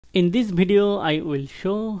In this video, I will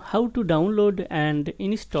show how to download and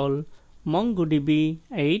install MongoDB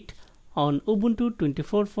 8 on Ubuntu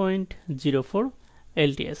 24.04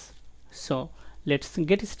 LTS. So let's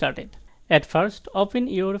get started. At first, open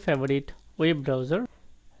your favorite web browser.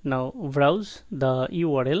 Now browse the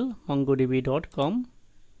URL mongodb.com.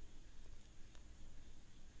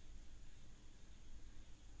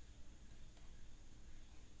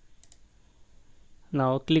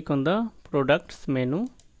 Now click on the products menu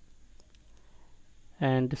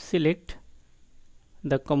and select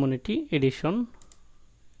the community edition.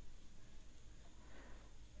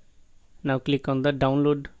 Now click on the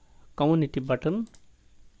download community button.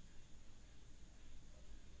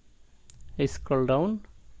 Scroll down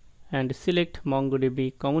and select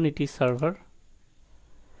MongoDB community server.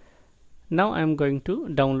 Now I am going to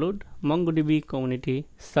download MongoDB community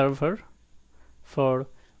server for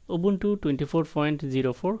Ubuntu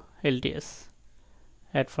 24.04 LTS.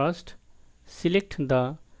 At first, select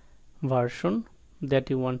the version that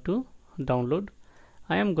you want to download.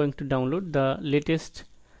 I am going to download the latest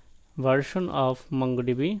version of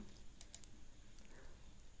MongoDB.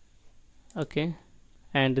 Okay,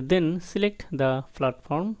 and then select the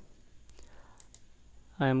platform.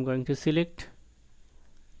 I am going to select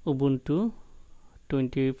Ubuntu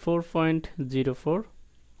 24.04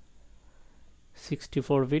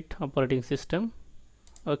 64-bit operating system.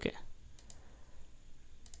 Okay,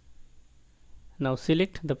 now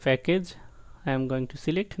select the package. I am going to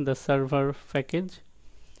select the server package.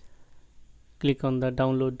 Click on the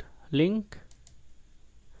download link.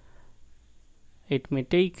 It may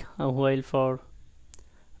take a while for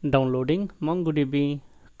downloading MongoDB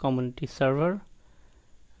community server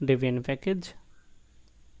Debian package.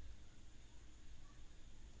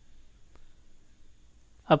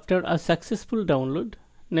 After a successful download,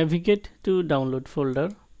 navigate to download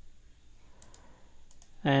folder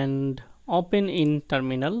and open in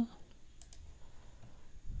terminal.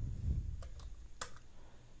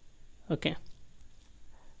 Okay,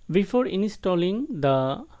 before installing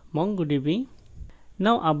the MongoDB,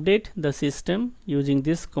 now update the system using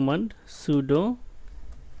this command sudo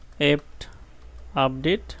apt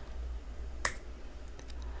update.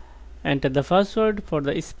 Enter the password for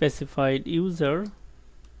the specified user.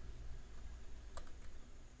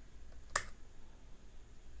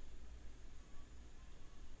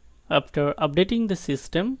 After updating the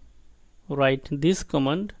system, write this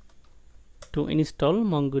command to install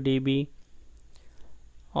MongoDB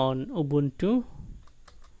on Ubuntu: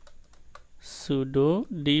 sudo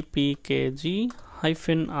dpkg-i,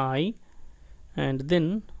 and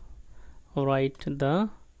then write the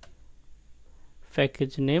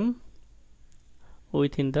package name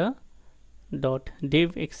within the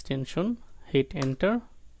 .dev extension. Hit enter.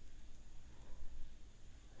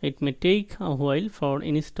 It may take a while for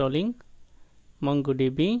installing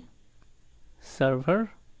MongoDB server.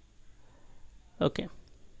 Okay,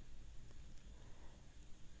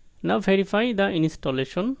 now verify the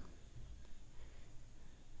installation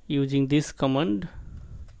using this command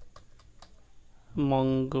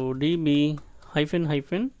MongoDB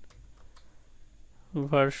 --version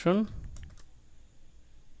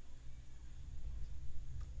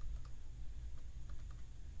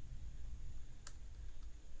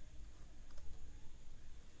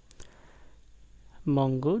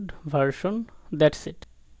Mongo version. That's it.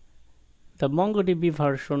 The MongoDB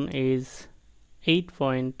version is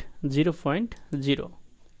 8.0.0.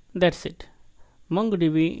 That's it.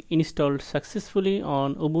 MongoDB installed successfully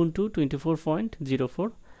on Ubuntu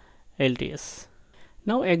 24.04 LTS.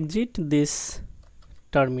 Now exit this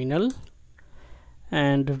terminal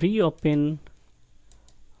and reopen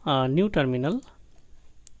a new terminal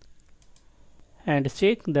and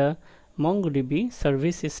check the MongoDB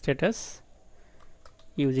service status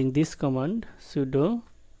using this command sudo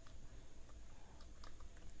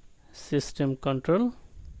system control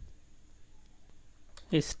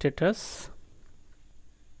status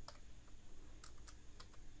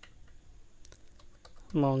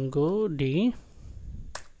MongoDB.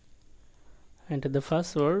 Enter the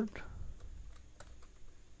password.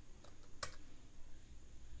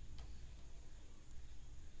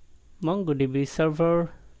 MongoDB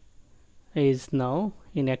server is now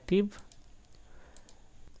inactive.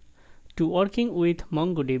 To working with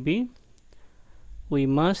MongoDB, we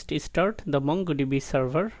must start the MongoDB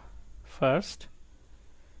server first.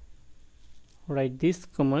 Write this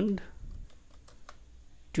command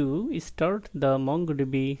to start the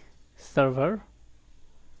MongoDB server: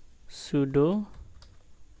 sudo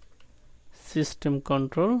system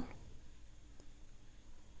control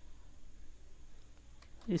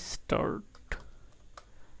start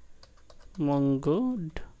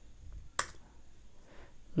MongoDB.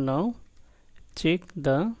 Now check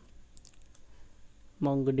the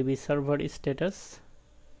MongoDB server status.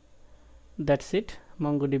 That's it,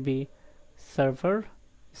 MongoDB server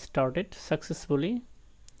started successfully.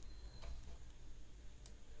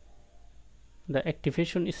 The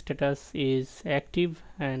activation status is active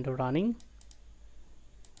and running.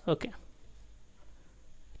 Okay,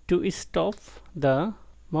 to stop the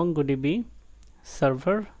MongoDB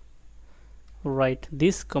server, write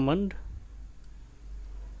this command: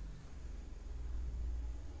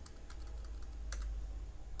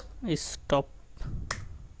 stop.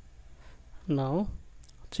 Now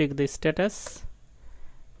check the status.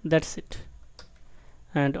 That's it.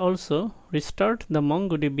 And also restart the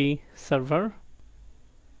MongoDB server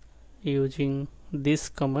using this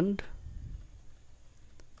command: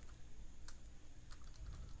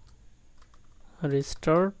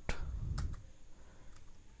 restart.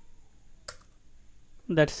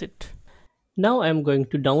 That's it. Now I am going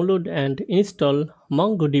to download and install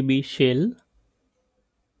MongoDB shell.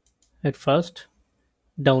 At first,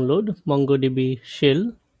 download MongoDB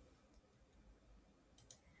shell.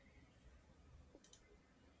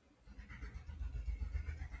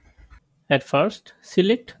 At first,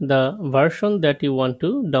 select the version that you want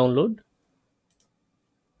to download.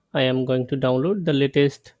 I am going to download the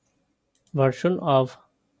latest version of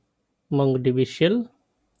MongoDB shell,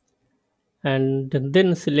 and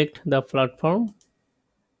then select the platform.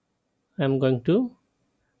 I am going to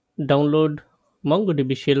download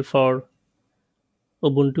MongoDB shell for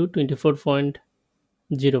Ubuntu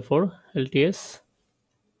 24.04 LTS.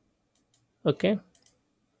 Okay,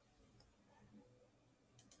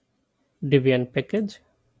 Debian package.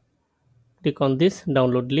 Click on this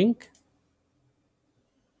download link.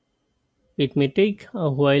 It may take a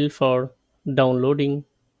while for downloading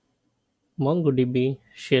MongoDB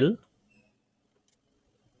shell.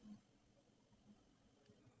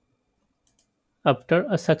 After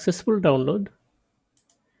a successful download,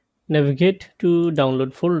 navigate to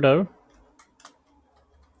download folder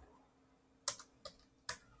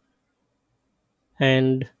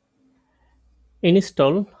and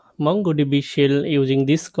install MongoDB shell using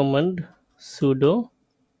this command: sudo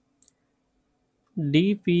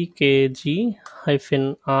dpkg-i,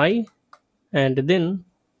 and then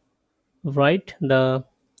write the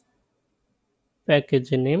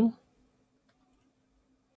package name.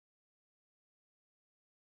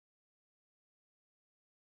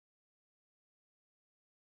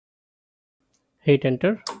 Hit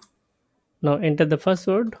enter. Now enter the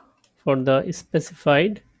password for the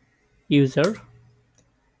specified user.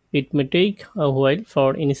 It may take a while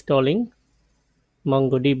for installing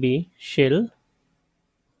MongoDB shell.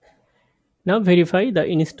 Now verify the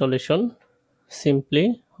installation.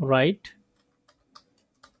 Simply write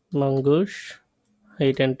mongoose,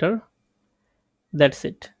 hit enter. That's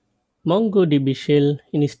it. MongoDB shell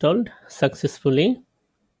installed successfully.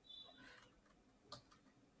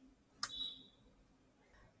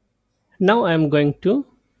 Now I am going to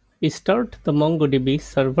start the MongoDB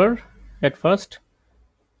server. At first,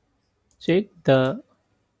 check the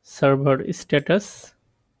server status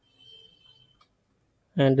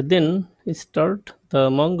and then start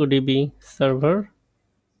the MongoDB server.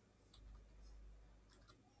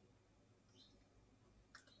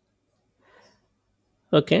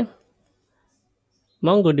 Okay,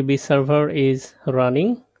 MongoDB server is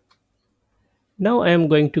running. Now I am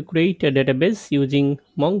going to create a database using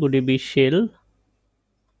MongoDB shell.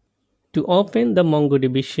 To open the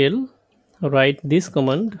MongoDB shell, write this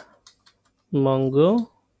command: mongo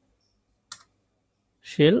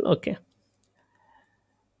shell. Okay,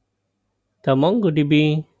 the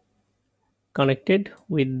MongoDB connected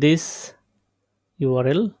with this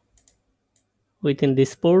URL within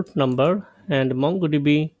this port number, and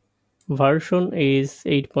MongoDB version is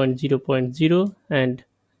 8.0.0 and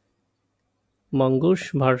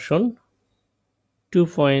mongoose version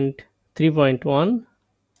 2.3.1.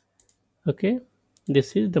 Okay,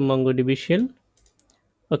 this is the MongoDB shell.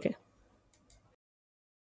 Okay,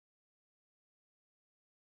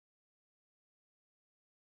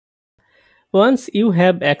 once you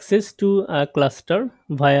have access to a cluster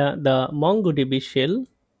via the MongoDB shell,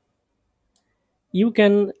 you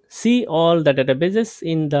can see all the databases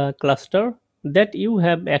in the cluster that you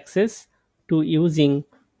have access to using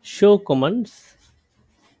show commands.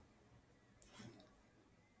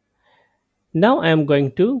 Now I am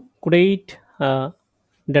going to create a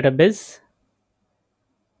database.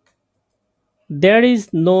 There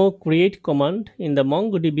is no create command in the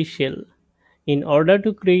MongoDB shell. In order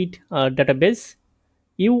to create a database,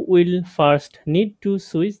 you will first need to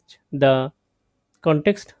switch the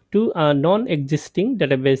context to a non-existing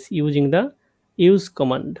database using the use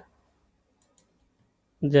command.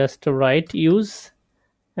 Just write use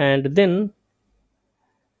and then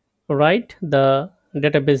write the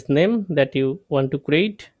database name that you want to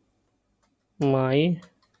create. My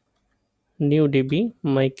new DB,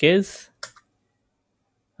 my case.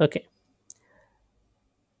 Okay,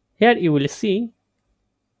 here you will see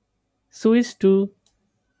switch to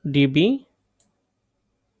DB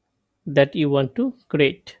that you want to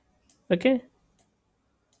create. Okay,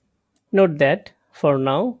 note that for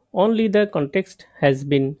now only the context has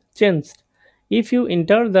been changed. If you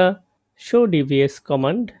enter the show dbs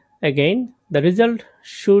command again, the result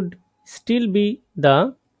should still be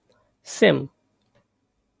the same.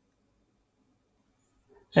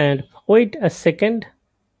 And wait a second,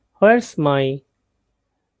 where's my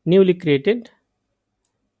newly created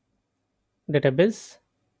database?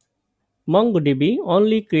 MongoDB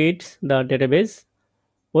only creates the database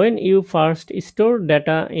when you first store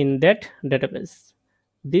data in that database.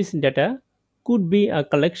 This data could be a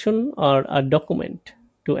collection or a document.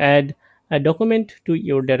 To add a document to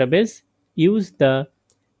your database, use the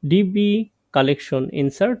db collection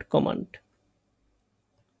insert command.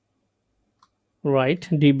 Write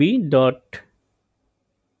db dot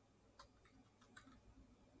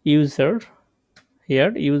user.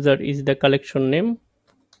 Here user is the collection name.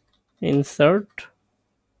 Insert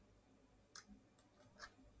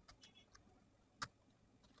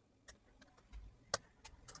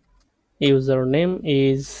username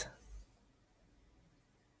is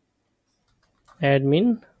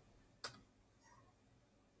admin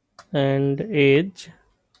and age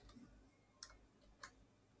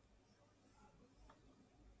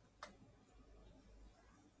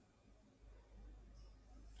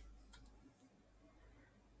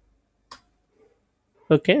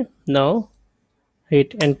okay. Now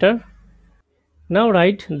hit enter. Now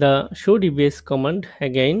write the show dbs command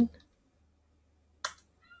again.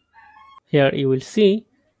 Here you will see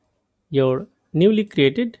your newly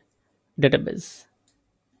created database.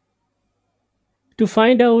 To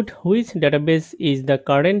find out which database is the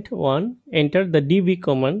current one, enter the db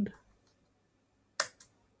command.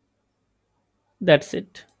 That's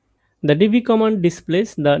it. The db command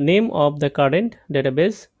displays the name of the current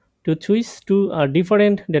database. To switch to a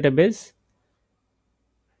different database,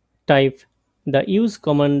 type the use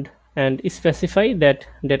command and specify that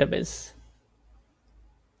database.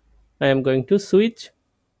 I am going to switch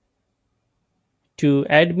to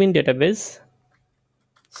admin database.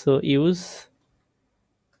 So use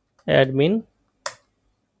admin.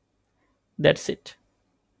 That's it.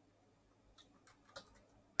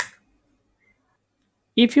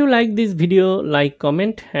 If you like this video, like,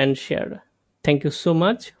 comment and share. Thank you so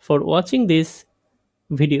much for watching this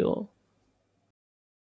video.